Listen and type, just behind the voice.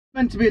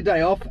Meant to be a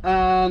day off,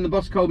 and the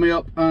boss called me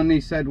up and he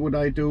said would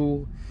I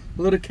do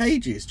a load of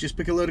cages, just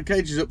pick a load of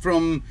cages up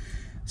from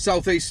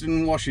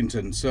southeastern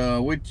Washington.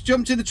 So we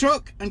jumped in the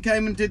truck and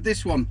came and did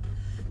this one,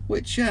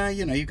 which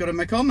you know, you've got to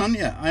make on, haven't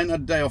you? I ain't had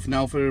a day off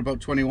now for about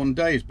 21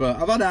 days,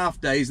 but I've had half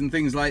days and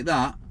things like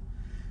that.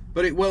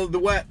 But it the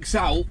works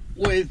out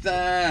with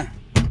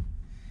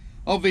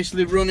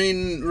obviously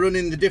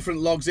running the different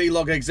logs,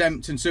 e-log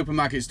exempt and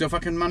supermarket stuff. I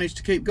can manage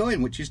to keep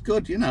going, which is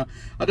good, you know.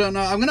 I don't know,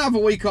 I'm gonna have a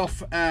week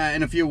off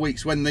in a few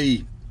weeks when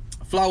the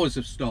flowers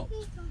have stopped,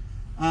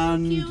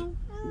 and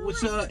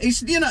so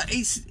it's, you know,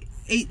 it's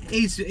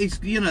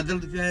you know,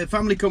 the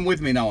family come with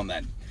me now and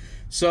then,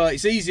 so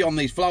it's easy on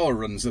these flower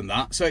runs and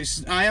that. So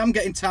I am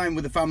getting time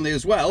with the family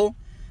as well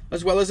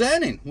as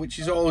earning, which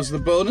is always the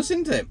bonus,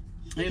 isn't it?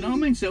 You know what I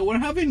mean? So we're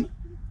having,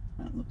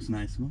 that looks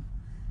nice, man.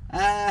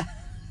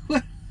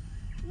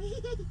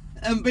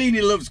 And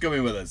Beanie loves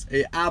coming with us.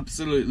 He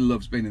absolutely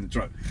loves being in the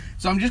truck.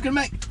 So I'm just going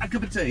to make a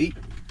cup of tea.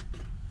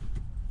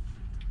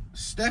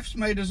 Steph's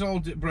made us all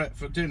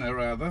breakfast, dinner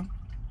rather,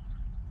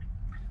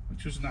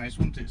 which was nice,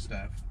 wasn't it,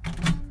 Steph?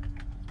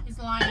 He's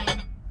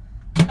lying.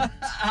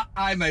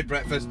 I made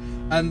breakfast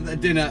and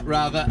dinner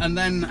rather, and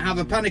then have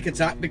a panic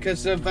attack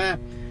because of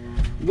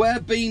where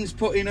Bean's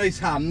put in his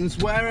hands,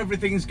 where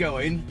everything's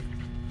going,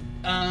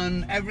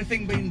 and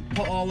everything being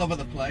put all over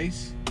the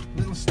place.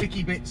 Little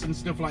sticky bits and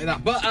stuff like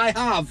that. But I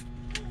have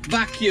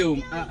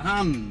vacuum at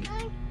hand,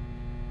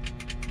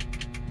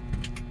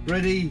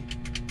 ready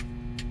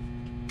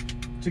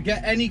to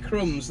get any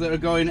crumbs that are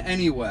going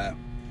anywhere,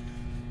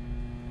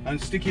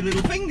 and sticky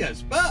little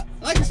fingers. But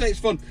like I say, it's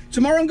fun.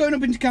 Tomorrow I'm going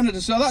up into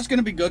Canada, so that's going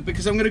to be good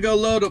because I'm going to go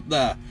load up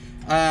there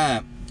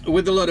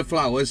with a load of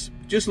flowers,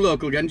 just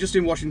local again, just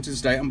in Washington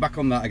State. I'm back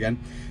on that again,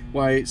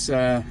 why it's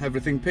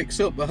everything picks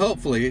up, but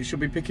hopefully it should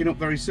be picking up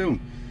very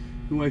soon,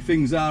 the way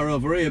things are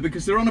over here,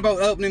 because they're on about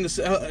opening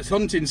the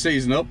hunting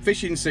season up,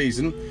 fishing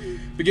season,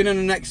 beginning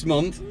of next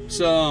month.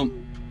 So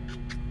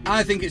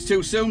I think it's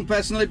too soon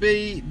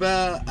personally,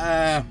 but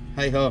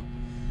hey ho,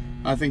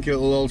 I think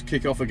it'll all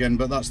kick off again,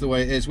 but that's the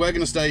way it is. We're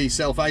going to stay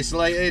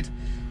self-isolated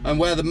and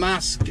wear the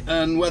mask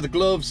and wear the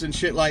gloves and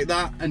shit like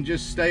that, and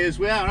just stay as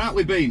we are, aren't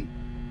we, Bean?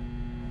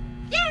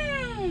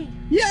 Yay!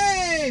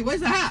 Yay!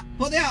 Where's the hat?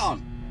 Put the hat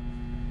on.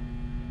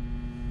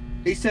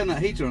 He's turned that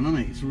heater on,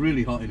 hasn't he? It's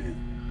really hot in here.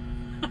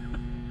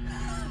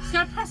 He's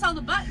got to press all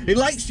the buttons. He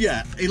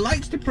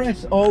likes to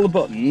press all the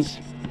buttons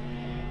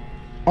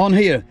on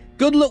here.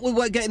 Good luck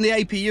with getting the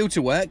APU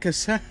to work,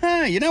 because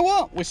you know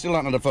what? We still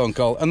haven't had a phone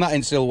call, and that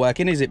ain't still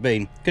working, is it,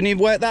 Bean? Can you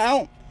work that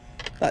out?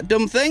 That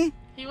dumb thing?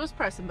 He was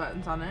pressing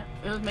buttons on it.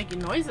 It was making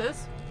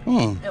noises.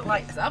 Oh. It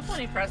lights up when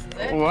he presses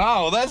it.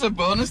 Wow, there's a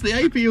bonus. The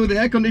APU, the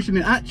air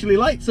conditioning, actually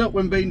lights up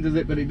when Bean does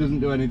it, but it doesn't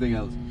do anything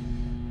else.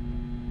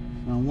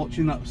 I'm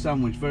watching that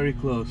sandwich very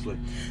closely.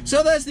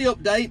 So there's the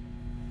update.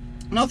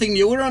 Nothing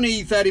new. We're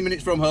only 30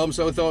 minutes from home,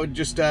 so I thought I'd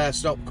just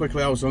stop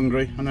quickly. I was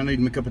hungry and I needed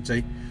my cup of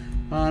tea.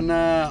 And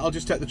I'll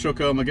just take the truck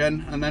home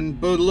again and then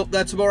bundle up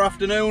there tomorrow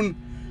afternoon.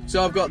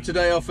 So I've got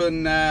today off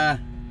and a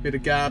bit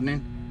of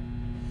gardening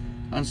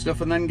and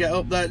stuff, and then get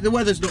up there. The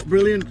weather's not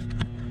brilliant.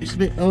 It's a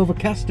bit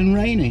overcast and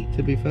rainy,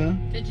 to be fair.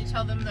 Did you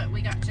tell them that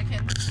we got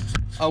chickens?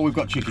 Oh, we've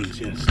got chickens,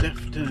 yeah.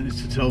 Steph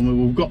needs to tell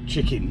me we've got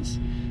chickens.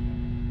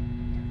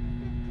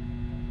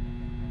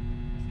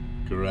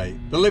 Great.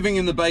 They're living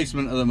in the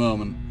basement at the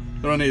moment.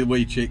 They're only the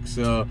wee chicks,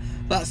 so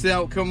that's the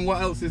outcome.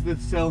 What else is there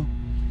to tell?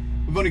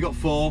 We've only got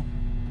 4.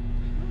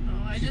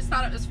 I just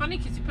thought it was funny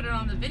because you put it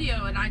on the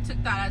video and I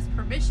took that as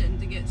permission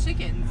to get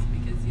chickens,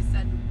 because you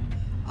said...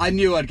 I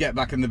knew I'd get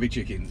back and there'd be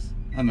chickens.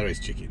 And there is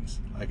chickens,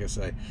 like I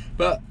say.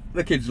 But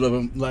the kids love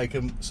them, like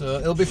them. So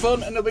it'll be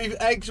fun, and there'll be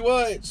eggs,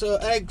 so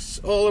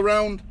eggs all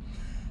around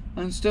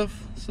and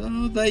stuff.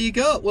 So there you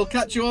go. We'll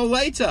catch you all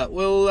later.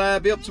 We'll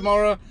be up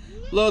tomorrow.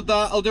 Load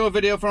that. I'll do a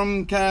video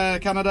from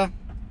Canada.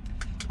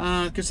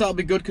 Because that'll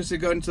be good, because they're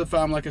going to the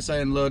farm, like I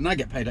say, and load. And I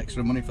get paid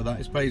extra money for that.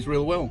 It pays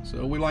real well.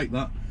 So we like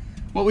that.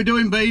 What we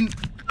doing, Bean?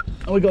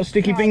 Oh, we got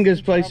sticky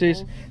fingers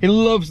places. He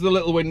loves the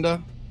little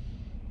window.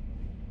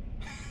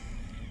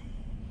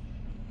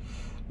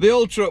 The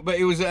old truck, but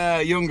he was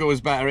younger, was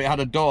better. It had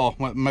a door.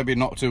 Well, maybe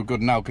not too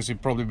good now, because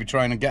he'd probably be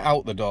trying to get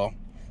out the door.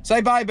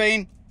 Say bye,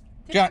 Bean.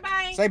 Jack,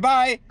 bye. Say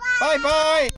bye. Bye, bye.